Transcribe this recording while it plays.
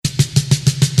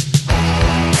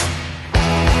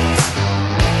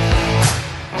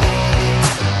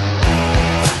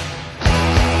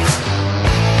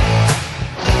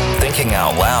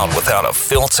down without a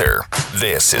filter.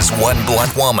 This is One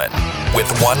Blunt Woman with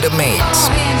Wanda Means.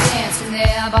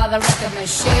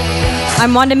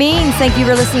 I'm Wanda Means. Thank you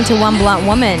for listening to One Blunt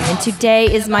Woman. And today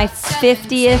is my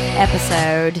 50th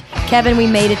episode. Kevin, we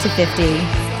made it to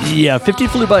 50. Yeah, 50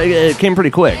 flew by. It came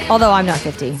pretty quick. Although I'm not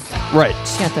 50. Right.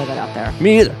 Just gonna throw that out there.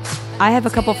 Me either. I have a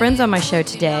couple friends on my show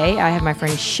today. I have my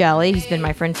friend Shelly, who's been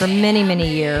my friend for many, many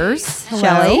years. Hello.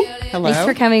 Shelly, Hello. thanks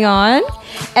for coming on.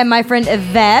 And my friend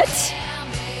Yvette,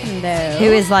 Hello. who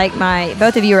is like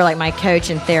both of you are like my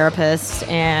coach and therapist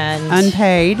and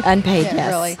Unpaid. yes.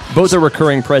 Really. Both are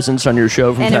recurring presence on your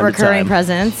show from And a time to recurring time.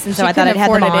 presence. And so She I thought I'd couldn't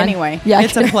have them afford it on. anyway. Yeah,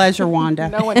 It's a pleasure, Wanda.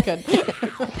 No one could.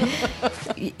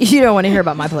 You don't want to hear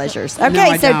about my pleasures. Okay,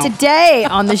 I so don't. today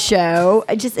on the show,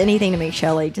 just anything to make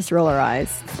Shelly just roll her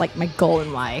eyes. It's like my goal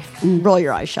in life. Roll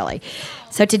your eyes, Shelly.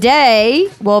 So today,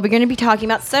 well, we're going to be talking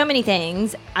about so many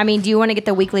things. I mean, do you want to get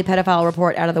the weekly pedophile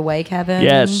report out of the way, Kevin?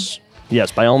 Yes.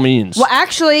 Yes, by all means. Well,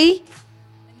 actually,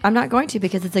 I'm not going to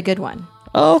because it's a good one.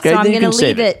 Oh, okay. So I'm then you going can to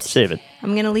leave save it. Save it.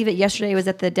 I'm going to leave it. Yesterday I was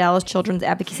at the Dallas Children's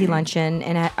Advocacy Luncheon,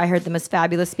 and I heard the most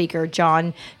fabulous speaker,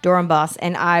 John Dorenbos,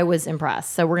 and I was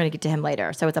impressed. So we're going to get to him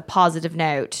later. So it's a positive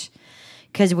note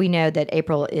because we know that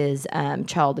April is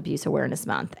Child Abuse Awareness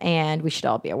Month, and we should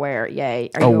all be aware. Yay.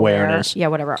 Are you Awareness. aware? Yeah,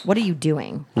 whatever. What are you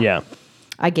doing? Yeah.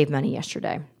 I gave money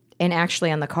yesterday. And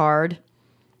actually on the card,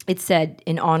 it said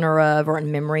in honor of or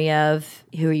in memory of,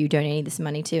 who are you donating this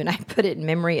money to? And I put it in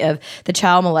memory of the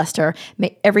child molester.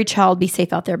 May every child be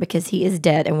safe out there because he is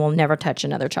dead and will never touch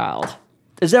another child.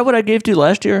 Is that what I gave to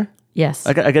last year? Yes.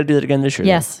 I got to do that again this year.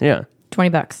 Yes. Then. Yeah.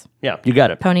 $20. Yeah, you got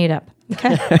it. Pony it up.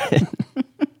 Okay.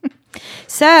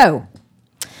 So,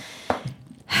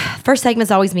 first segment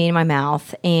is always me in my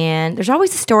mouth, and there's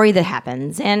always a story that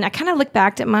happens. And I kind of look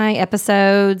back at my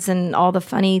episodes and all the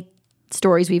funny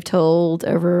stories we've told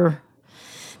over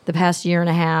the past year and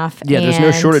a half. Yeah, there's no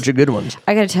and shortage of good ones.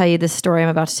 I got to tell you, this story I'm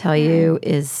about to tell you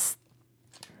is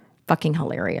fucking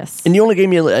hilarious. And you only gave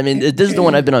me, this is the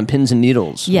one I've been on pins and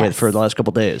needles Yes. with for the last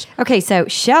couple days. Okay, so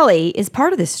Shelly is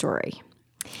part of this story.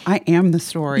 I am the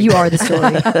story. You are the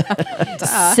story.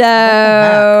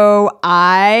 So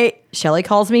Shelly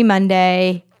calls me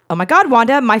Monday. Oh my God,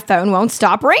 Wanda, my phone won't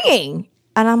stop ringing.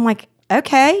 And I'm like,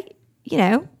 okay,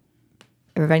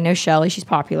 everybody knows Shelly. She's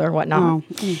popular and whatnot.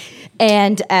 Oh.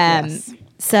 And Yes.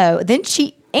 so then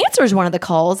she answers one of the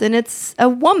calls, and it's a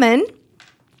woman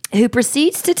who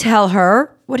proceeds to tell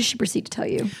her, what does she proceed to tell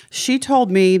you? She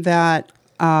told me that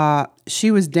she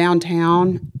was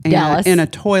downtown Dallas. in a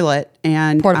toilet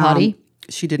and Port-A-Potty.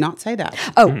 She did not say that.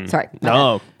 Oh, sorry.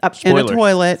 No. In a Spoiler.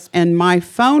 toilet, and my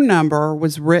phone number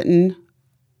was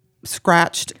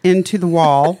scratched into the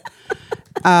wall.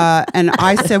 And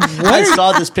I said, "What?" I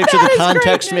saw this picture. The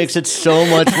context makes it so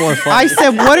much more fun. I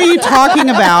said, "What are you talking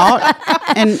about?"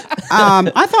 And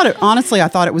I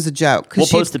thought it was a joke. We'll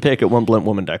post the pic at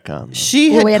onebluntwoman.com. She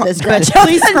Well, had we have ca- to scratch but out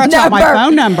please the scratch out my number.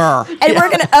 phone number. And we're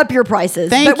going to up your prices.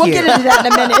 Thank but we'll you. get into that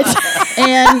in a minute.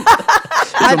 And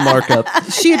It's a markup.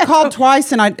 she had called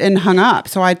twice and hung up.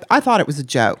 So I thought it was a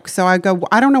joke. So I go,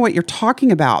 I don't know what you're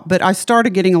talking about. But I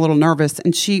started getting a little nervous.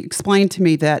 And she explained to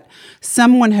me that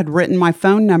someone had written my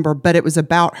phone number, but it was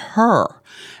about her.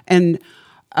 And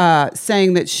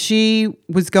saying that she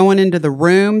was going into the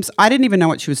rooms. I didn't even know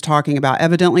what she was talking about.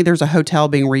 Evidently, there's a hotel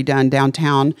being redone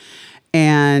downtown.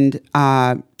 And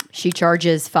She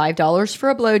charges $5 for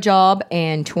a blowjob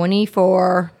and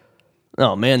 $24,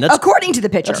 Oh, man. That's according to the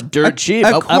picture. That's dirt cheap.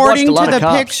 I watched according a lot to of the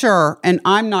cops. picture, and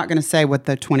I'm not going to say what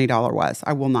the $20 was.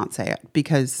 I will not say it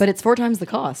because But it's 4 times the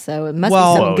cost, so it must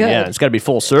Well- be Oh, something good. yeah. It's got to be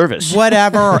full service.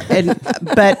 whatever.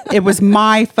 But it was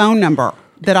my phone number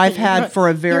that I've had for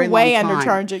a very You're way long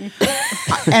time. undercharging.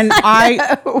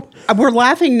 And we're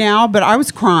laughing now, but I was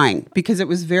crying because it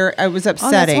was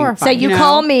upsetting. horrifying. So you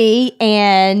call me,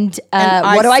 and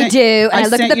I what do I sent- do? And I I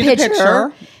look at sent the you the picture,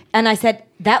 picture. and I said,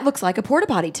 that looks like a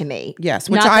Port-A-Potty to me. Yes,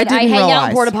 which Not I that I didn't hang out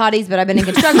in realize. Port-A-Potties, but I've been in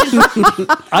construction.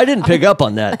 I didn't pick up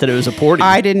on that it was a porty.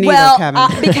 I didn't Well, either,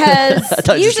 Kevin. because thought it was just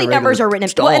a usually numbers regular are written.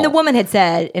 stall. Well, and the woman had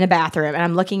said in a bathroom, and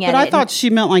I'm looking at But it. I and- thought she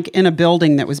meant like in a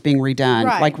building that was being redone,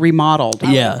 Right. like remodeled.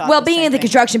 Yeah. thought well, the being same in the thing.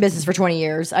 construction business for 20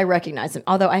 years, I recognize them.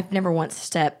 Although I've never once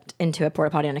stepped into a porta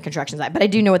potty on a construction site, but I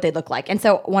do know what they look like. And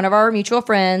so one of our mutual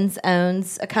friends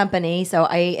owns a company, so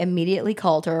I immediately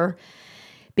called her.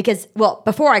 Because, well,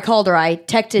 before I called her, I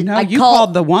texted. No, I you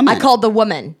called the woman. I called the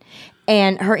woman,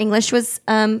 and her English was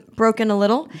broken a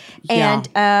little. Yeah.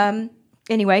 And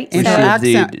anyway, And so her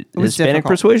She had accent the was Hispanic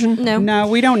difficult. persuasion? no, No,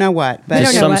 we don't know what. But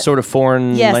don't know Some what. sort of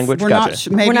foreign Yes. language? we're Gotcha.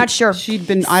 not. Maybe We're not sure. She'd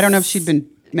been. I don't know if she'd been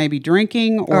maybe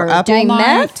drinking or or up doing all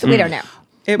night. meth. We don't know.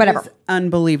 It whatever. was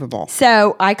unbelievable.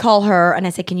 So I call her and I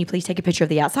say, can you please take a picture of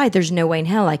the outside? There's no way in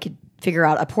hell I could figure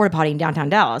out a Port-A-Potty in downtown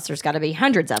Dallas. There's got to be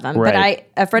hundreds of them. Right.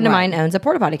 But a friend of mine owns a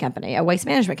Port-A-Potty company, a waste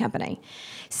management company.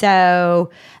 So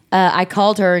I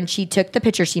called her and she took the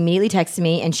picture. She immediately texted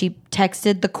me and she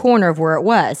texted the corner of where it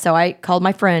was. So I called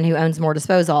my friend who owns More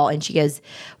Disposal and she goes,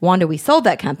 Wanda, we sold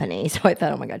that company. So I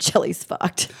thought, oh my God, Shelly's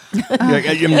fucked. You're like,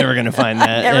 I'm never going to find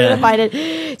that. Never gonna find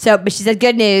it. So, but she said,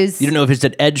 good news. You don't know if it's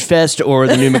at Edgefest or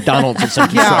the new McDonald's at some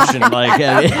construction.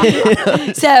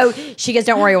 So she goes,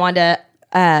 don't worry, Wanda.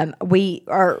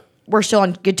 We're still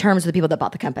on good terms with the people that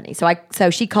bought the company. So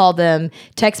she called them,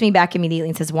 texted me back immediately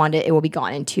and says, Wanda, it will be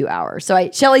gone in 2 hours. So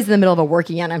Shelly's in the middle of a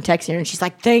working out and I'm texting her and she's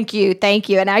like, thank you.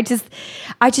 And I just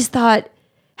thought,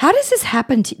 how does this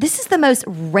happen to you? This is the most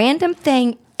random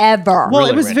thing ever. Well,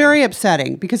 Really it was random. very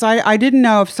upsetting because I didn't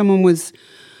know if someone was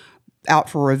out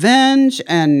for revenge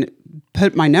and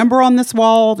put my number on this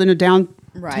wall in a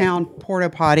downtown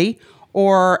Port-A-Potty,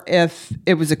 or if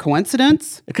it was a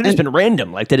coincidence. It could have just been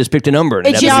random. Like they just picked a number. And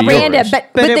It's it just happened to be random, yours.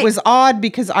 But it was odd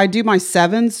because I do my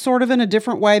sevens sort of in a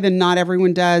different way than not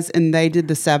everyone does, and they did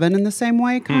the 7 in the same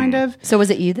way, kind of. So was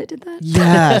it you that did that?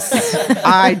 Yes,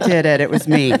 I did it. It was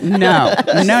me. No.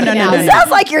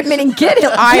 Sounds like you're admitting guilt here,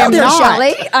 not.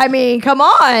 Shelly. I mean, come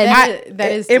on.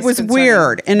 That is It was disconcerting.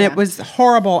 weird and Yeah. it was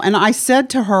horrible. And I said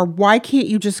to her, "Why can't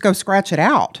you just go scratch it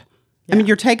out? I mean,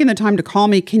 you're taking the time to call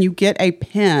me. Can you get a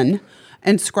pen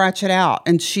and scratch it out?"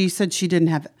 And she said she didn't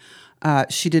have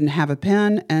a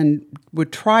pen and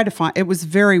would try to find. It was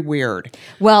very weird.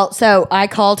 Well, so I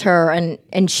called her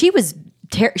and she was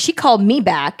she called me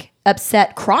back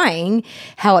upset, crying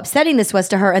how upsetting this was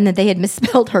to her and that they had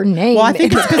misspelled her name. Well, I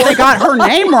think it's because they got her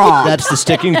name wrong. That's the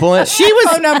sticking point. She was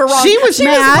phone number wrong. She was She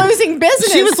was mad. losing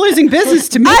business. She was losing business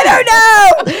to me. I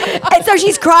don't know. And so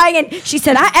she's crying and she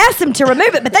said, I asked them to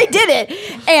remove it, but they did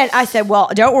it. And I said, well,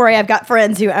 don't worry. I've got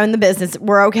friends who own the business.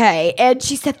 We're okay. And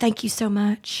she said, thank you so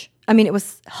much. I mean, it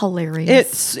was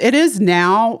hilarious. It is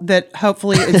now that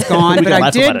hopefully it's gone, but can I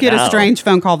laugh did about it get a now. strange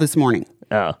phone call this morning.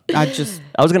 Oh.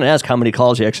 I was going to ask how many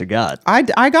calls you actually got.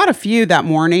 I got a few that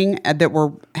morning that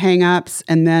were hang-ups,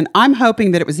 and then I'm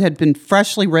hoping that had been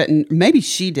freshly written. Maybe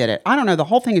she did it. I don't know. The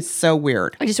whole thing is so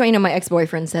weird. I just want you to know my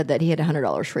ex-boyfriend said that he had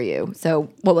 $100 for you. So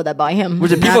what would that buy him?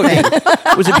 Was it people?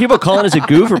 Was it people calling as a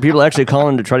goof, or people actually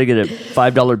calling to try to get a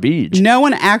 $5 beach? No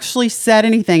one actually said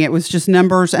anything. It was just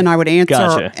numbers, and I would answer,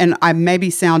 Gotcha. and I maybe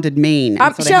sounded mean.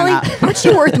 and so they hung Shelly, up. aren't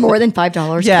you worth more than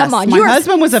 $5? Yes, Come on. my You were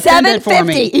husband was offended for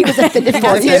me. $7.50. He was offended for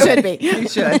Yes, you. he should be. He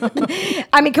should.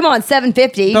 I mean, come on,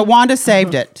 $7.50. But Wanda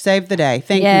saved it. Saved the day.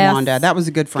 Thank Yes. you, Wanda. That was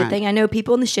a good Good friend. thing I know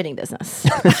people in the shitting business.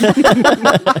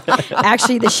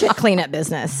 Actually, the shit cleanup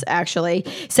business, actually.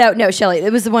 So, no, Shelly,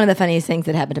 it was one of the funniest things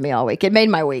that happened to me all week. It made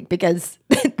my week because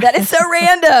that is so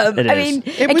random. It I is. mean,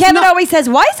 It and was Kevin not- always says,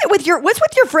 what's with your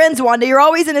friends, Wanda? You're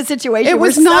always in a situation It where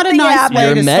was not a something nice happens. way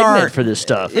You're to a magnet start. for this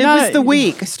stuff. It was the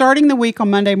week, starting the week on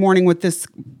Monday morning with this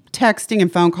texting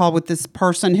and phone call with this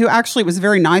person who actually was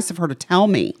very nice of her to tell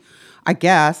me, I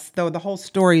guess, though the whole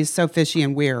story is so fishy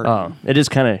and weird. Oh, it is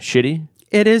kind of shitty.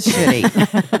 It is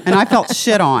shitty. And I felt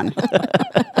shit on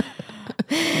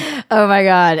Oh, my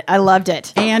God. I loved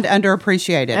it. and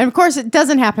underappreciated. And of course, it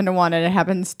doesn't happen to one, and it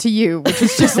happens to you, which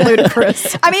is just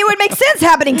ludicrous. I mean, it would make sense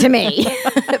happening to me.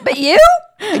 But you?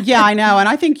 Yeah, I know. And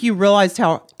I think you realized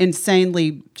how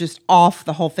insanely just off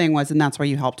the whole thing was, and that's why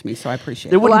you helped me. So I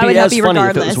appreciate It it. wouldn't I would be help as you funny if it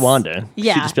was regardless. Wanda.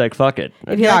 Yeah. She'd just be like, fuck it.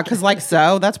 Yeah, because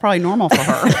that's probably normal for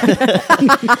her.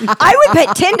 I would pay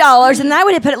 $10 and I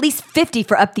would have put at least $50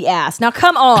 for up the ass. Now,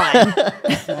 come on.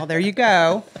 Well, there you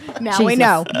go. Now we Jesus.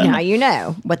 know. Now you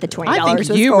know what the $20 I think was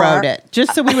you for. wrote it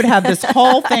just so we would have this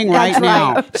whole thing right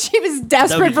now. She was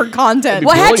desperate That'd be- for content.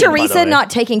 Well, had Brilliant, by the Teresa way. not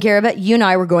taken care of it, you and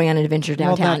I were going on an adventure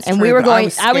downtown, that's and true, we were but I going.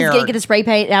 was I was going to scared. get the spray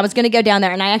paint, and I was going to go down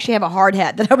there, and I actually have a hard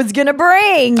hat that I was going to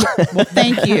bring. Well,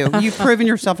 thank you. You've proven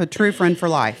yourself a true friend for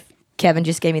life. Kevin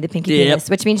just gave me the pinky Yep. penis,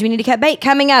 which means we need to cut bait.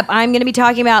 Coming up, I'm going to be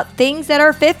talking about things that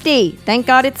are 50. Thank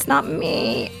God it's not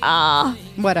me.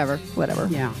 Whatever. Whatever.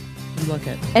 Yeah. Look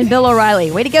at. And Bill O'Reilly.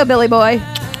 Way to go, Billy boy.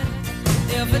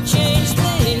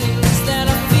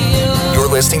 You're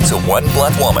listening to One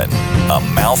Blunt Woman, a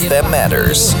mouth that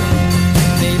matters.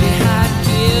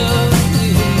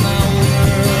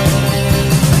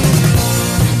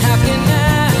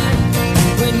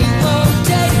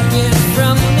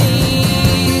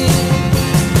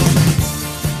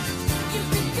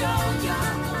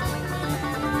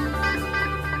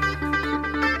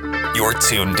 You're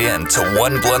tuned in to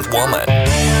One Blunt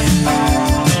Woman.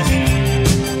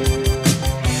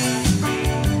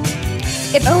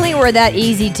 If only it were that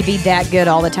easy to be that good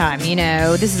all the time.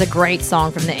 This is a great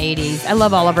song from the 80s. I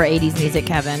love all of our 80s music,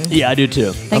 Kevin. Yeah, I do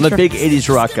too. I'm a big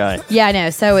 80s rock guy. Yeah, I know.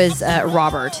 So is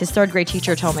Robert. His third grade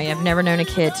teacher told me, I've never known a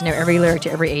kid to know every lyric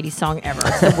to every 80s song ever.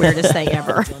 It's the weirdest thing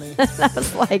ever. I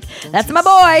was like, that's my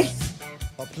boy.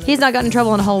 He's not gotten in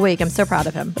trouble in a whole week. I'm so proud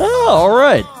of him. Oh, all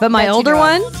right. But my older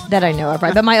one, that I know of,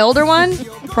 right? But my older one,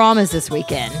 prom is this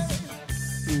weekend.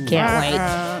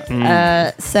 Can't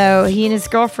wait. So he and his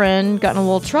girlfriend got in a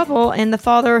little trouble, and the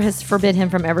father has forbid him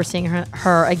from ever seeing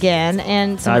her again.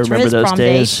 And so I much for remember his those prom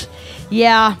days. date.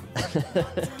 Yeah.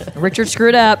 Richard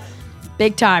screwed up.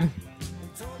 Big time.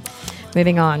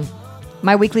 Moving on.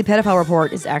 My weekly pedophile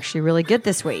report is actually really good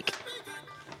this week.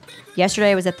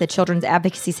 Yesterday I was at the Children's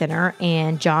Advocacy Center,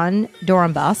 and John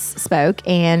Dornbus spoke,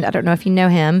 and I don't know if you know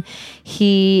him.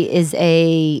 He is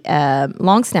a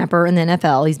long snapper in the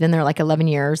NFL. He's been there like 11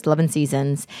 years, 11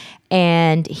 seasons,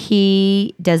 and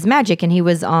he does magic, and he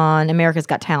was on America's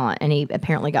Got Talent, and he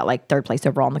apparently got like third place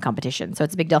overall in the competition, so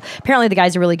it's a big deal. Apparently the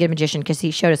guy's a really good magician because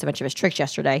he showed us a bunch of his tricks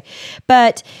yesterday,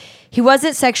 but he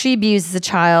wasn't sexually abused as a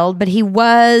child, but he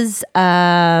was,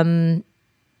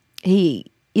 he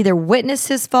either witnessed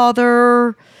his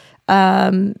father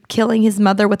killing his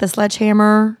mother with a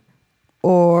sledgehammer,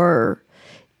 or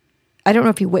I don't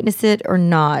know if he witnessed it or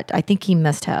not. I think he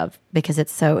must have, because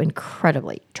it's so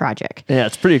incredibly tragic. Yeah,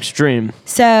 it's pretty extreme.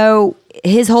 So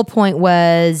his whole point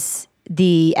was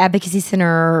the Advocacy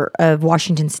Center of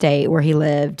Washington State, where he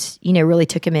lived, really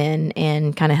took him in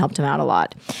and kind of helped him out a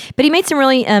lot. But he made some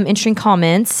really interesting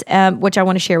comments, which I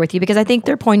want to share with you because I think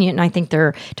they're poignant and I think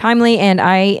they're timely. And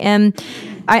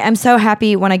I'm so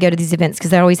happy when I go to these events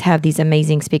because they always have these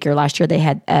amazing speakers. Last year they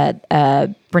had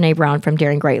Brene Brown from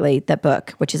Daring Greatly, that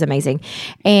book, which is amazing.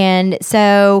 And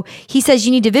so he says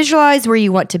you need to visualize where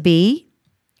you want to be,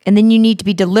 and then you need to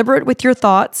be deliberate with your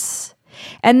thoughts.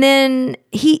 And then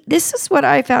this is what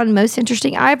I found most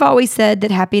interesting. I've always said that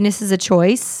happiness is a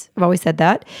choice. I've always said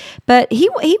that. But he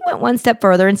went one step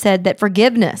further and said that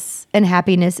forgiveness and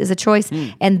happiness is a choice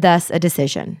and thus a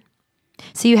decision.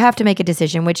 So you have to make a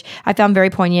decision, which I found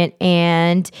very poignant,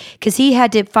 and because he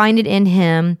had to find it in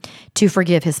him to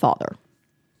forgive his father.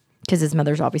 Because his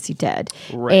mother's obviously dead,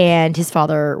 right. And his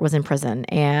father was in prison,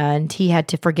 and he had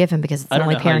to forgive him because it's the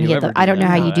only parent he had. I don't know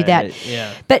how you do that.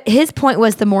 Yeah. But his point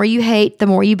was, the more you hate, the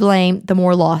more you blame, the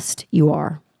more lost you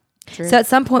are. True. So at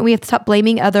some point we have to stop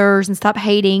blaming others and stop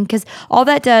hating, because all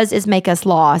that does is make us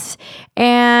lost.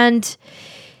 And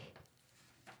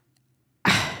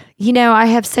I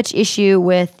have such issue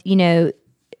with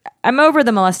I'm over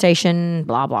the molestation,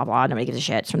 blah blah blah. Nobody gives a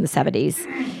shit. It's from the 70s,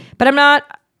 but I'm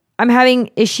not. I'm having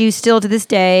issues still to this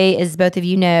day, as both of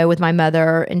you know, with my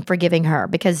mother and forgiving her,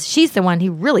 because she's the one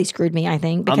who really screwed me, I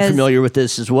think. I'm familiar with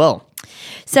this as well.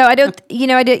 So I don't,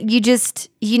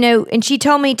 and she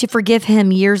told me to forgive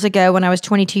him years ago when I was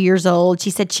 22 years old. She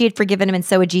said she had forgiven him, and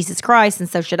so would Jesus Christ, and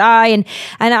so should I. And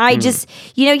I just,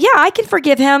 I can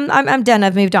forgive him. I'm done.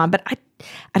 I've moved on. But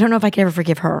I don't know if I could ever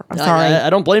forgive her. I'm sorry. I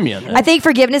don't blame you. I think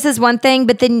forgiveness is one thing,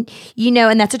 but then,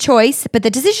 and that's a choice. But the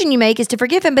decision you make is to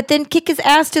forgive him, but then kick his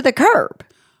ass to the curb.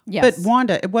 Yes. But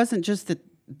Wanda, it wasn't just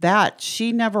that.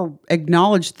 She never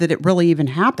acknowledged that it really even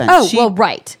happened. Oh,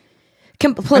 right.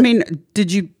 I mean,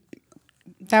 did you...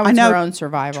 That was her own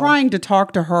survival. Trying to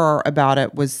talk to her about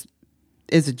it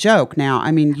is a joke now.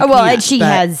 I mean, and she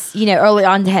has, early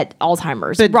on had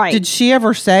Alzheimer's. But right. Did she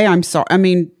ever say, I'm sorry? I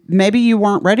mean, maybe you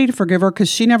weren't ready to forgive her because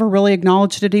she never really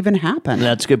acknowledged it even happened.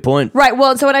 That's a good point. Right.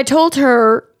 Well, so when I told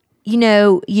her,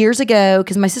 years ago,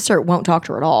 because my sister won't talk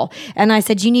to her at all, and I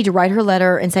said, you need to write her a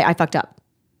letter and say, I fucked up.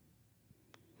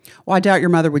 Well, I doubt your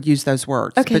mother would use those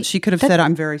words. Okay. But she could have said,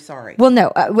 I'm very sorry. Well,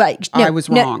 no. Right. No, I was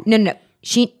wrong. No.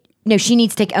 She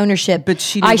needs to take ownership. But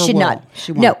she never I should will. not.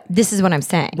 She won't. No, this is what I'm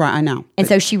saying. Right, I know. And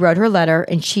so she wrote her letter,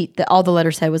 and all the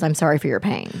letter said was, I'm sorry for your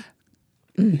pain.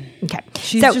 Okay.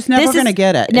 She's just never going to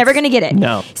get it. Never going to get it.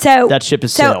 No. So that ship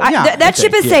has sailed. That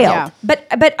ship has sailed. Yeah.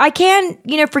 But I can,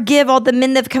 forgive all the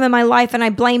men that have come in my life, and I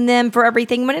blame them for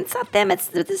everything. When it's not them,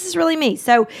 this is really me.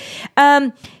 So,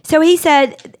 so he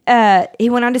said, he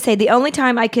went on to say, the only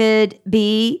time I could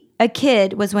be a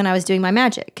kid was when I was doing my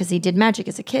magic, because he did magic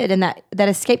as a kid, and that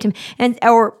escaped him,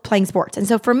 or playing sports. And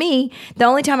so for me, the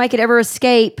only time I could ever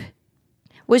escape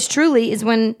is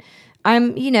when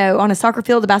I'm, on a soccer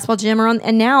field, a basketball gym,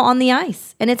 and now on the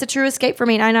ice. And it's a true escape for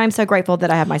me. And I'm so grateful that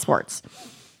I have my sports.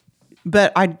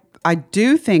 But I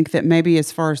do think that maybe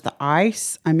as far as the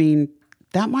ice, I mean,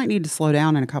 that might need to slow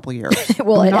down in a couple of years.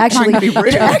 Well, I'm it not trying actually, to be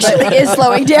rude, it actually but- is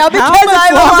slowing down because How much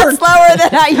I'm a lot longer- slower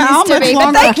than I How used to much be. But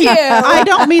longer? thank you. I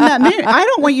don't mean that. I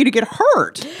don't want you to get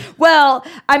hurt. Well,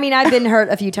 I mean, I've been hurt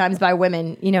a few times by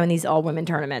women, in these all women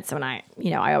tournaments. When I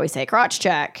always say crotch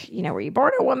check, were you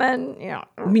born a woman?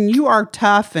 I mean, you are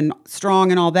tough and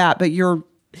strong and all that, but you're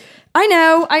I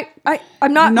know.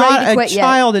 I'm not ready to not a quit yet.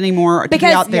 child anymore to be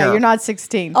Because- out there. Yeah, you're not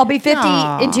 16. I'll be 50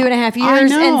 Yeah, in 2.5 I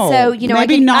years. know. And so,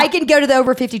 Maybe not- I can go to the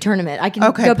over 50 tournament. I can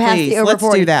Okay, go past please, the over let's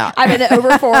 40. do that. I'm in the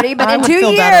over 40, but I in would 2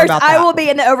 feel better years, about I that. will be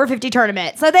in the over 50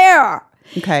 tournament. So there.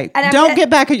 Okay. And I'm Don't gonna- get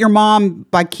back at your mom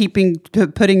by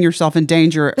putting yourself in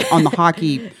danger on the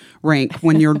hockey rink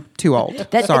when you're too old.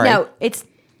 Sorry. No, it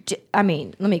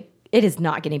is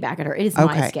not getting back at her. It is my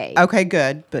Okay. escape. Okay,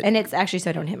 good. But And it's actually so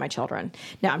I don't hit my children.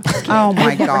 No, I'm just kidding. oh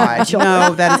my God.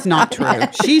 No, that is not true.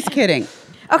 She's kidding.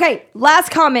 Okay,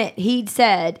 last comment. He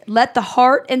said, let the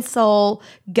heart and soul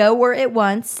go where it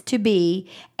wants to be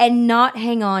and not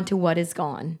hang on to what is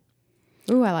gone.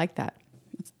 Ooh, I like that.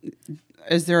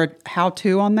 Is there a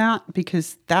how-to on that?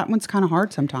 Because that one's kind of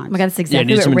hard sometimes. Oh my God, that's need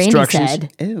exactly some what Randy instructions.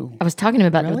 said. Ew. I was talking to him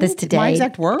about Really? this today. My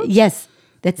exact words? Yes,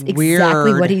 that's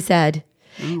exactly Weird. what he said.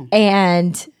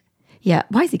 And yeah,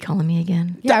 why is he calling me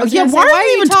again? Yeah, I was Yeah, gonna say, why are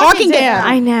you even talking to him?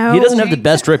 I know. He doesn't have the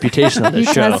best reputation on this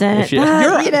He show. doesn't. If you-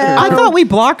 But, I thought we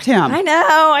blocked him. I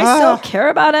know. I still care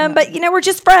about him, but we're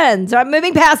just friends. I'm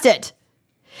moving past it.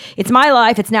 It's my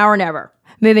life. It's now or never.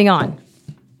 Moving on.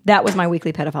 That was my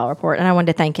weekly pedophile report, and I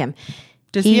wanted to thank him.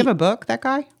 Does he have a book, that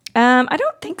guy? I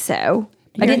don't think so.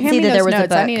 I didn't Hand see me that there those was a notes.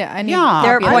 book. I need Yeah.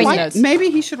 They're copy of those poignant. notes. Maybe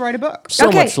he should write a book. So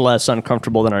Okay. much less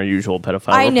uncomfortable than our usual pedophile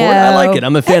I report. know. I like it.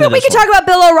 I'm a fan Hey, of but we this could talk about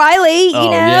Bill O'Reilly. You Oh, know,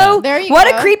 yeah. There you what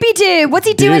go. a creepy dude. What's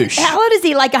he doing? Douche. How old is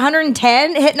he? Like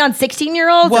 110, hitting on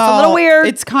 16-year-olds. That's a little weird.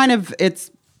 It's kind of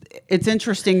it's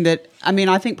interesting that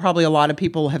I think probably a lot of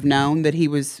people have known that he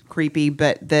was creepy,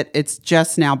 but that it's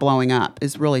just now blowing up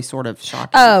is really sort of shocking.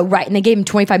 Oh, right. And they gave him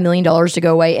 $25 million to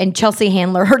go away. And Chelsea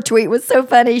Handler, her tweet was so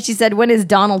funny. She said, when is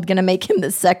Donald going to make him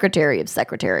the secretary of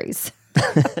secretaries?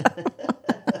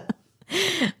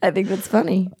 I think that's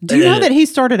funny. Do you know that he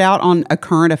started out on A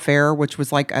Current Affair, which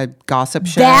was like a gossip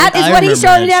show? That is I what he remember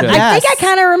started that out. show. I think I Yes.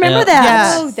 kind of remember Yeah. that.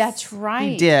 Yes. Oh, that's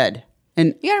right. He did.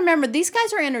 And You gotta remember, these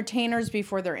guys are entertainers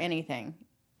before they're anything.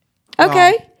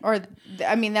 Okay. Or,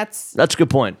 I mean, that's That's a good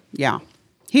point. yeah.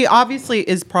 He obviously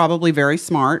is probably very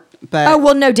smart, but Oh,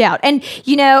 well, no doubt. And,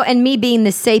 and me being the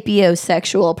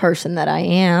sapiosexual person that I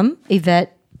am,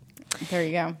 Yvette there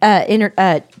you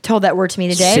go. told that word to me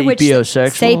today.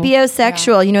 Sapiosexual?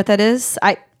 Sapiosexual. You know what that is?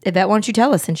 Yvette, why don't you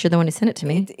tell us since you're the one who sent it to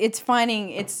me? It's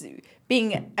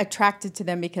being attracted to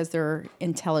them because they're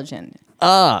intelligent.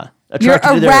 You're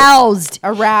Attracted to their- aroused.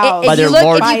 Aroused. By their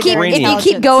large if you cranium.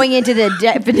 keep going into the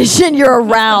definition, you're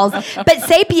aroused. But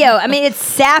sapio, it's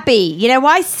sappy.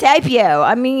 Why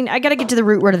sapio? I got to get to the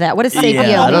root word of that. What does sapio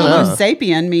Yeah, I don't mean? know.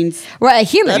 sapien means Right, a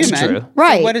human. That's human. true.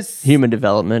 Right. So what is Human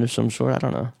development of some sort. I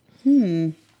don't know.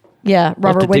 Yeah,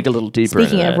 Robert to went, dig a little deeper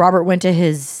Speaking into of, that. Robert went to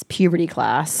his puberty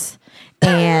class.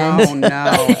 And Oh no!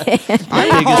 I Biggest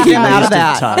hold him out waste of of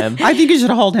that. time. I think you should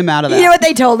hold him out of that. you know what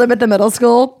they told him at the middle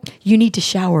school? You need to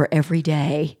shower every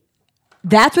day.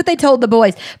 That's what they told the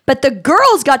boys. But the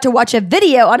girls got to watch a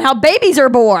video on how babies are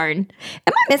born.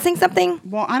 Am I missing something?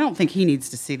 Well, I don't think he needs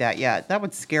to see that yet. That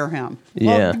would scare him.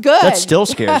 Yeah. good. That still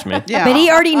scares me. Yeah, But he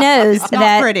already knows not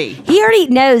that pretty. He already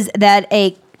knows that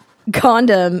a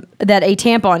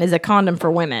tampon is a condom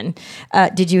for women.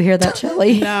 Did you hear that,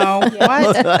 Shelley? No,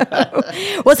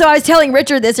 what? Well, so I was telling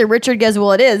Richard this, and Richard goes,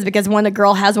 "Well, it is because when a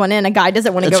girl has one in, a guy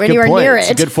doesn't want to That's go a good anywhere point. near It's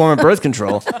it." a good form of birth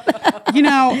control. You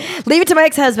know, Leave it to my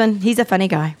ex-husband. He's a funny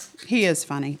guy. he is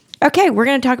funny. Okay, we're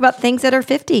going to talk about things that are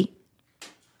 50.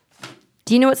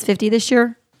 Do you know what's 50 this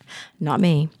year? Not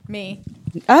me. Me.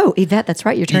 Oh, Yvette, that's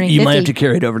right. You're turning You 50. might have to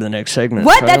carry it over to the next segment.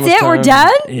 What? It's That's almost it? We're time.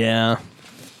 done? Yeah.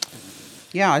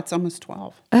 Yeah, it's almost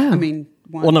 12. Oh. I mean,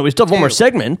 one, Well, no, we still have one more two.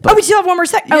 segment. But Oh, we still have one more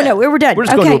second. Oh, Yeah. no, we're done. We're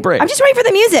just going to a break. I'm just waiting for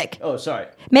the music. Oh, sorry.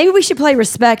 Maybe we should play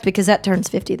Respect because that turns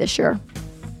 50 this year.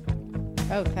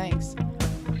 Oh, thanks.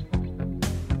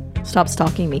 Stop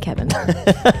stalking me, Kevin.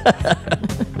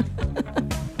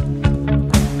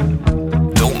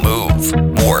 Don't move.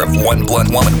 More of One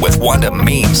Blunt Woman with Wanda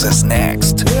Means is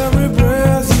next. Every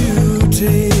breath you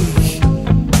take,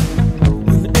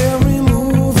 and every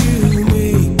move you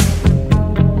make,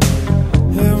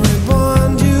 every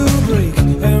bond you break,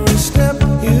 every step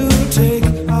you take,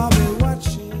 I'll be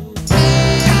watching.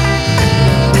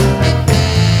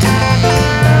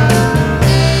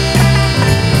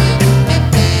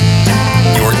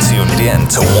 You're tuned in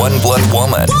to One Blunt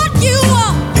Woman.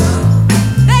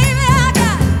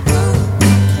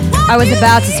 I was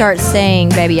about to start saying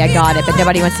 "Baby, I Got It," but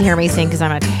nobody wants to hear me sing because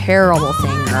I'm a terrible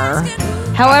singer.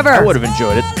 However, I would have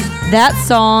enjoyed it. that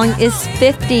song is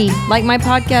 50. Like my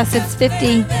podcast, it's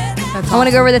 50. I want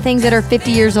to go over the things that are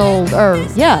 50 years old. Or,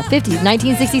 50.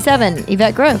 1967.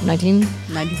 Yvette Grove,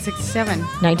 1967.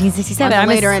 1967. On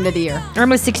the later end of the year.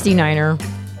 I'm a 69er.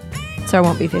 So I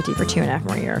won't be 50 for 2.5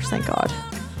 more years, thank God.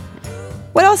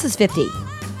 What else is 50?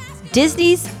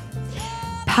 Disney's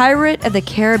Pirate of the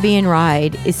Caribbean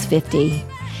ride is 50.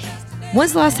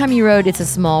 When's the last time you rode It's a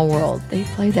Small World? They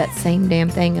play that same damn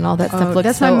thing and all that stuff looks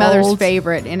That's so my mother's old.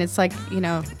 favorite, and it's like, a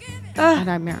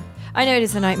nightmare. I know it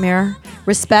is a nightmare.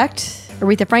 Respect,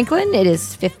 Aretha Franklin, it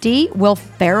is 50. Will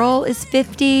Ferrell is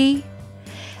 50.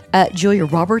 Julia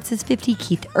Roberts is 50.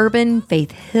 Keith Urban,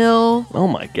 Faith Hill. Oh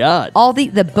my God. All the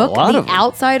book lot The of them.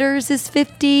 Outsiders is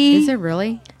 50. Is it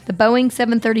really? The Boeing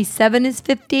 737 is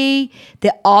 50.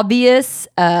 The Obvious,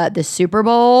 the Super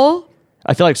Bowl.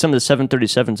 I feel like some of the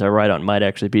 737s I ride on might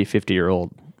actually be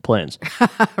 50-year-old planes.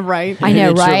 Right. I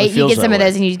know, It certainly right? You feels get some that of way.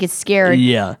 those and you get scared.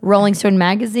 Yeah. Rolling Stone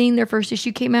magazine, their first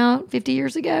issue came out 50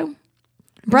 years ago. It was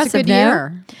a Impressive, good no?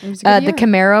 year. It was a good The year.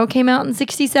 Camaro came out in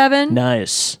 67.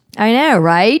 Nice. I know,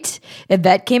 right?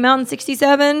 Yvette came out in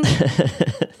 67.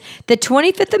 The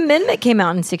 25th Amendment came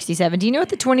out in 67. Do you know what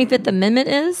the 25th Amendment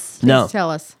is? No. Tell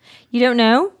us. You don't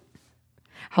know?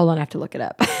 Hold on, I have to look it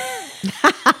up.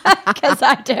 Because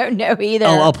I don't know either.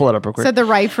 I'll pull it up real quick. So the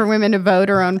right for women to vote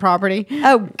or own property.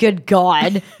 Oh, good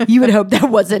God. You would hope that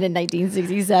wasn't in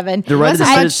 1967. The right of the Wasn't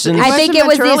much- citizens. I think wasn't it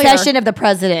was much the earlier. accession of the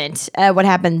president. What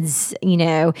happens,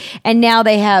 and now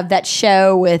they have that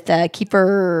show with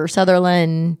Kiefer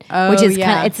Sutherland, which is yeah.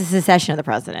 kind of it's a secession of the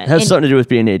president. It has And- something to do with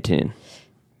being 18.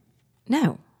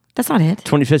 No, that's not it.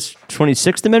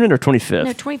 26th Amendment or 25th?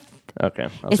 No, 20. Okay.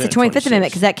 I'll It's say the 25th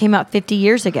Amendment because that came out 50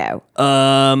 years ago,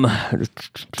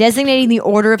 designating the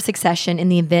order of succession in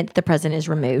the event the president is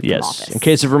removed from yes. office. In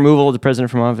case of removal of the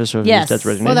president from office, or if Yes. that's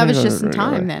resignation. Well, that was just in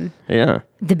time then. Yeah.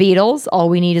 The Beatles, All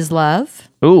We Need Is Love.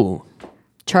 Ooh.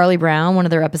 Charlie Brown, one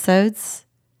of their episodes.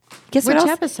 Guess Which what else?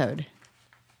 episode?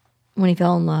 When he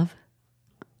fell in love.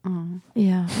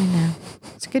 Yeah, I know.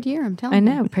 It's a good year, I'm telling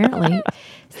I you. know, apparently.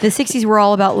 The 60s were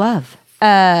all about love.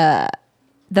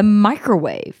 The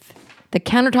microwave, the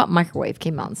countertop microwave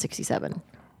came out in 67.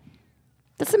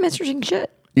 That's some interesting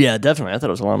shit. Yeah, definitely. I thought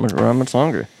it was a lot much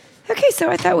longer. Okay, so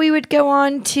I thought we would go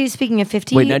on to, speaking of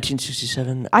 50. Wait,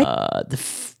 1967?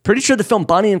 Pretty sure the film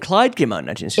Bonnie and Clyde came out in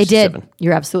It 1967. did.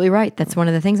 You're absolutely right. That's one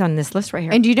of the things on this list right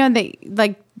here. And do you know they,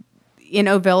 like, in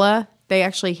Ovilla, they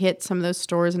actually hit some of those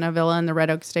stores in Ovilla and the Red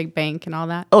Oak State Bank and all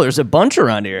that. Oh, there's a bunch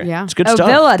around here. Yeah. It's good Ovilla,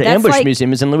 stuff. The that's Ambush like-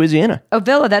 Museum is in Louisiana.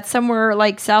 Villa, that's somewhere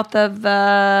like south of,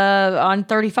 on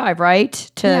 35, right?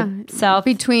 To south.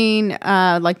 Between,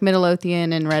 like,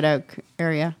 Midlothian and Red Oak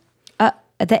area.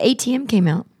 The ATM came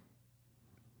out.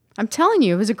 I'm telling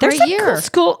you, it was a There's great some year.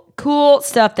 cool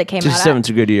stuff that came out. 67's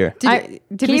a good year. Did can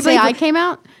we you say believe I it? came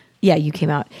out? Yeah, you came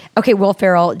out. Okay, Will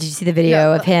Ferrell. Did you see the video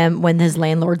Yeah. of him when his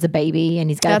landlord's a baby and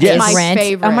he's got to That's pay my his rent?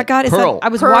 favorite. Oh my God! It's Pearl. I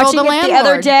was Pearl watching the it the other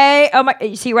landlord. day. Oh my!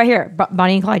 You see right here,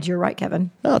 Bonnie and Clyde. You're right, Kevin.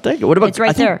 Oh, thank you. What about It's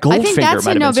right I think there. Goldfinger I think that's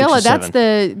might in have been Novilla.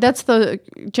 67. That's the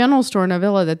general store in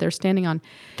Novilla that they're standing on.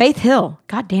 Faith Hill.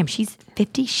 God damn, she's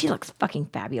 50. She looks fucking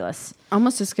fabulous.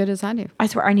 Almost as good as I do. I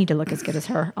swear, I need to look as good as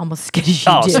her. Almost as good as she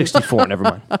Oh, do. 64. Never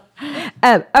mind.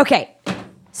 Oh, okay.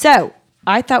 So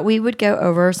I thought we would go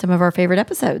over some of our favorite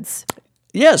episodes.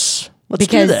 Yes. Let's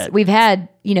do Because that. we've had,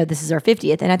 this is our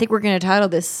 50th, and I think we're going to title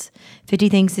this 50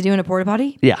 Things to Do in a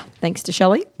Porta-Potty. Yeah. Thanks to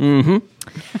Shelley. A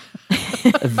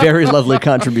very lovely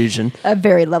contribution. A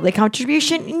very lovely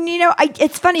contribution. And,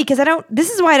 it's funny because this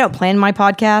is why I don't plan my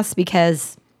podcast,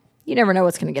 because you never know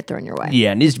what's going to get thrown your way.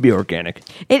 Yeah, it needs to be organic.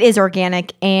 It is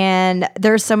organic, and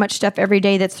there's so much stuff every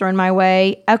day that's thrown my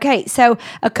way. Okay, so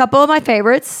a couple of my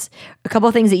favorites, a couple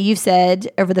of things that you've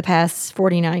said over the past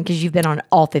 49, because you've been on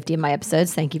all 50 of my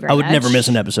episodes. Thank you very I much. would never miss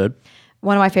an episode.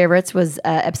 One of my favorites was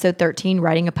episode 13,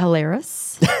 Riding a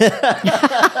Polaris.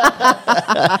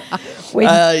 when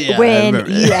I remember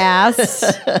you that.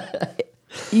 asked,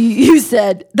 you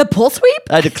said, the pull sweep?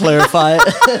 I had to clarify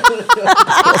it.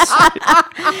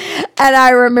 And I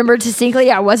remember distinctly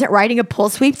I wasn't riding a pull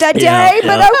sweep that day,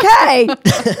 Yeah, but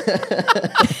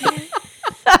okay.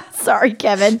 Sorry,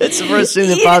 Kevin. It's the first thing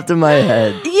that popped in my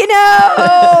head.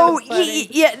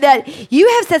 That you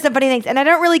have said some funny things, and I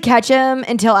don't really catch them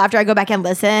until after I go back and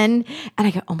listen, and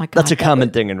I go, "Oh my God!" That's a common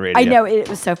thing in radio. I know it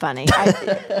was so funny.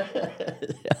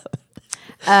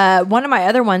 One of my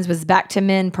other ones was Back to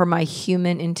Men per my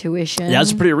human intuition. Yeah,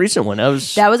 that's a pretty recent one. That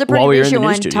was a pretty while we were in recent the one.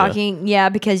 news studio. Talking,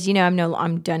 because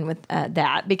I'm done with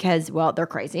that because they're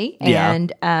crazy. Yeah.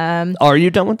 And Are you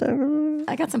done with that?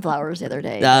 I got some flowers the other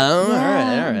day. All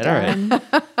right.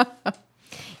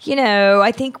 You know,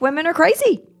 I think women are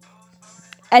crazy.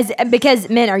 Because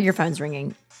men are your phone's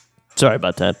ringing. Sorry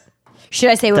about that. Should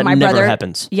I say when That my never brother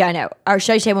happens. Yeah, I know. Or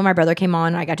should I say when my brother came on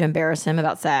and I got to embarrass him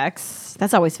about sex?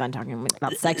 That's always fun talking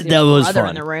about sex with That your was brother fun.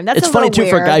 in the room. That's It's a funny little too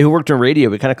for a weird. guy who worked in radio.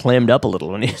 We kind of clammed up a little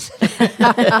when he.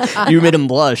 You made him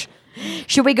blush.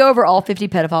 Should we go over all 50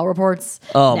 pedophile reports?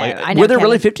 Oh No, my! I know, Were there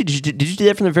really Kevin. 50? Did you do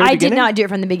that from the very I beginning? did not do it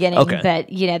from the beginning, Okay. but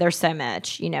you know, there's so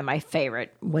much. You know, my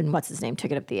favorite when what's his name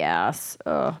took it up the ass.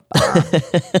 Do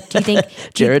you think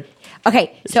Jared?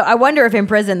 Okay, so I wonder if in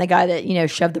prison the guy that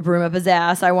shoved the broom up his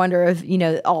ass. I wonder if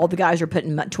all the guys are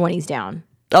putting 20s down.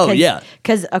 Oh, yeah.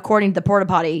 Because according to the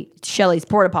Port-A-Potty, Shelley's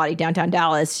Port-A-Potty downtown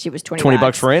Dallas, she was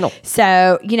 $20 for anal.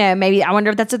 So maybe I wonder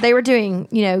if that's what they were doing.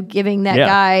 Giving that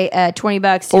guy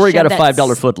 $20 to Or he got a shove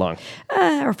 $5 foot long.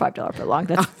 or $5 foot long.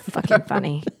 That's fucking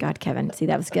funny. God, Kevin, see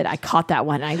that was good. I caught that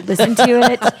one. I listened to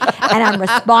it, and I'm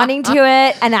responding to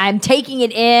it, and I'm taking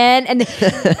it in. And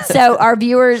so our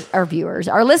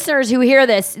listeners who hear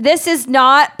this is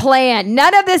not planned.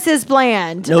 None of this is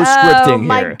planned. No scripting Oh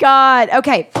my here. God.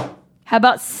 Okay. How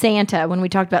about Santa? When we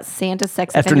talked about Santa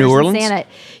sex After offenders New and Orleans? Santa,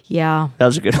 yeah. That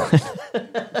was a good one.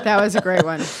 That was a great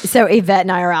one. So Yvette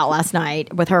and I are out last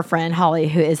night with her friend Holly,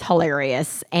 who is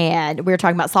hilarious, and we were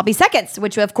talking about sloppy seconds,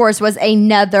 which of course was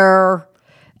another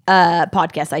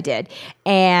podcast I did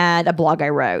and a blog I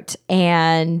wrote.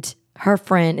 And her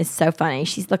friend is so funny.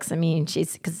 She looks at me and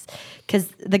she's because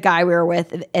the guy we were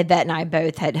with, Yvette and I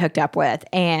both had hooked up with,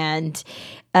 and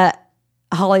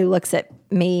Holly looks at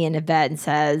me and Yvette and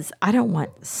says, "I don't want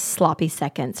sloppy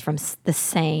seconds from the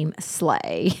same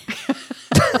sleigh."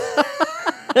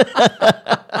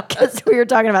 Because we were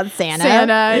talking about Santa.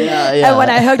 And when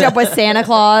I hooked up with Santa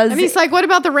Claus. And he's like, what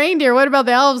about the reindeer? What about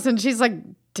the elves? And she's like,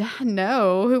 Dad,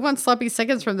 no. Who wants sloppy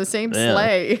seconds from the same Yeah.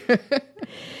 sleigh?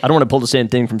 I don't want to pull the same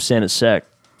thing from Santa's sack.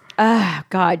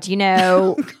 God,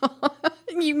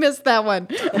 You missed that one.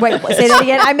 wait, say that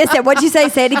again. I missed it. What'd you say?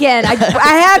 Say it again. I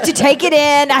have to take it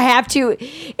in. I have to.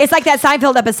 It's like that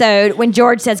Seinfeld episode when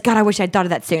George says, God, I wish I'd thought of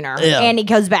that sooner. Yeah. And he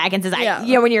goes back and says,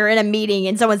 Yeah. when you're in a meeting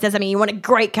and someone says something, you want a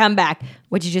great comeback.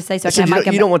 What'd you just say? So I So can you, have my don't, you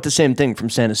comeback. don't want the same thing from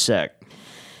Santa's sack.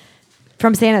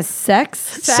 From Santa's sex?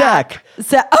 Sack.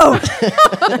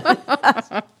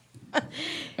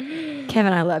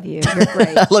 Kevin, I love you. You're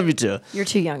great. I love you too. You're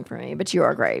too young for me, but you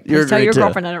are great. You're Please tell great, your too.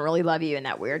 girlfriend I don't really love you in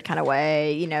that weird kind of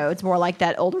way. It's more like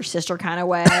that older sister kind of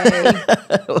way.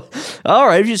 All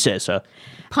right, if you say so.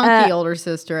 Punky older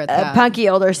sister at that. Punky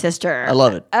older sister. I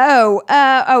love it.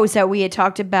 So we had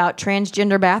talked about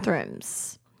transgender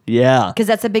bathrooms Yeah. because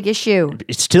that's a big issue.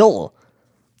 It's still.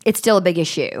 It's still a big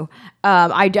issue.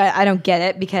 I don't get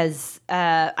it because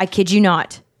I kid you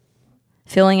not,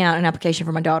 filling out an application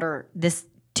for my daughter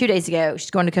 2 days ago.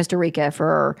 She's going to Costa Rica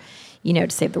for, to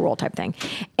save the world type thing.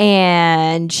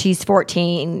 And she's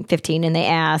 14, 15, and they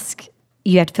ask,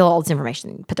 you have to fill all this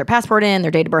information, put their passport in, their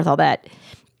date of birth, all that.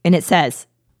 And it says,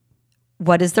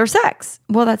 what is their sex?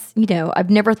 Well, that's, I've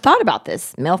never thought about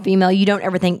this. Male, female, you don't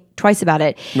ever think twice about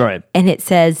it. Right. And it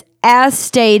says, as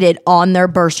stated on their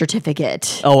birth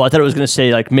certificate. Oh, I thought it was going to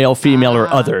say like male, female, or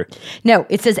other. No,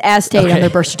 it says as stated on their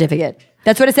birth certificate.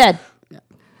 That's what it said.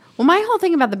 Well, my whole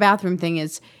thing about the bathroom thing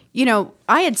is,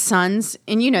 I had sons,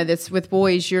 and this with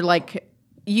boys, you're like,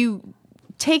 you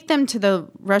take them to the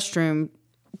restroom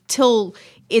till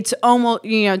it's almost,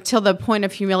 till the point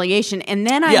of humiliation. And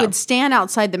then I would stand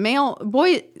outside the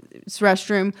boys'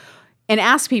 restroom and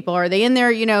ask people, are they in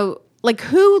there, like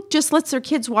who just lets their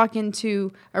kids walk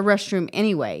into a restroom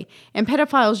anyway? And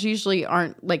pedophiles usually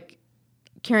aren't like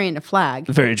carrying a flag.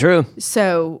 Very true.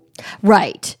 So,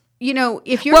 Right.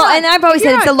 if you're And I've always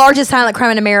said it's the largest silent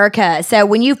crime in America. So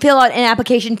when you fill out an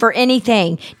application for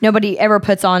anything, nobody ever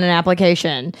puts on an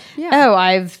application. Yeah. Oh,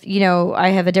 I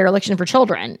have a dereliction for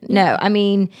children. No, I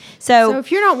mean, So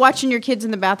if you're not watching your kids in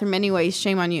the bathroom anyway,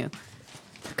 shame on you.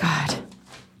 God,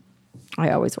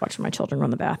 I always watch my children run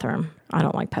the bathroom. I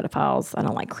don't like pedophiles. I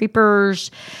don't like creepers.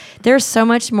 There's so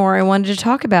much more I wanted to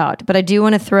talk about, but I do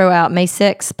want to throw out May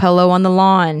 6th, Polo on the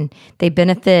Lawn. They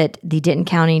benefit the Denton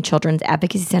County Children's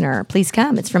Advocacy Center. Please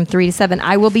come. It's from 3 to 7.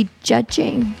 I will be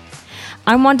judging.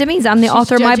 I'm Wanda Means. I'm the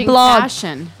author of my judging blog.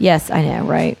 fashion. Yes, I know,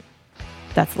 right?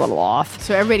 That's a little off.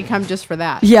 So everybody come just for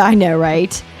that. Yeah, I know,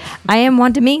 right? I am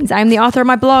Wanda Means. I'm the author of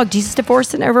my blog, Jesus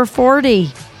Divorced and Over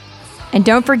 40. And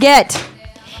don't forget,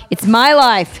 it's my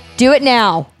life. Do it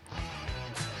now.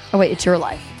 Oh, wait, it's your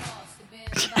life.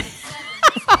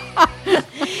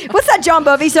 What's that John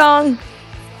Bovey song?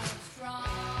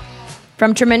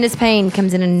 From tremendous pain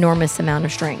comes an enormous amount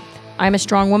of strength. I'm a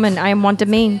strong woman. I am Wanda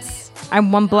Means.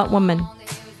 I'm one blunt woman.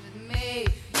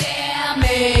 Yeah,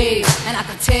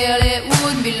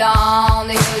 on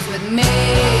the hills with me.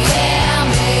 Yeah,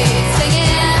 me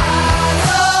singing. I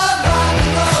love rock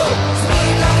and roll.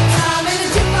 Sweet love time in the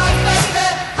jukebox, baby.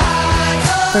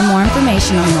 For more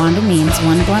information on Wanda Means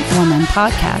One Blunt Woman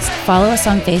podcast, follow us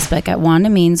on Facebook at Wanda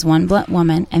Means One Blunt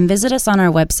Woman and visit us on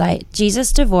our website,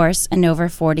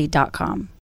 JesusDivorceAndOver40.com.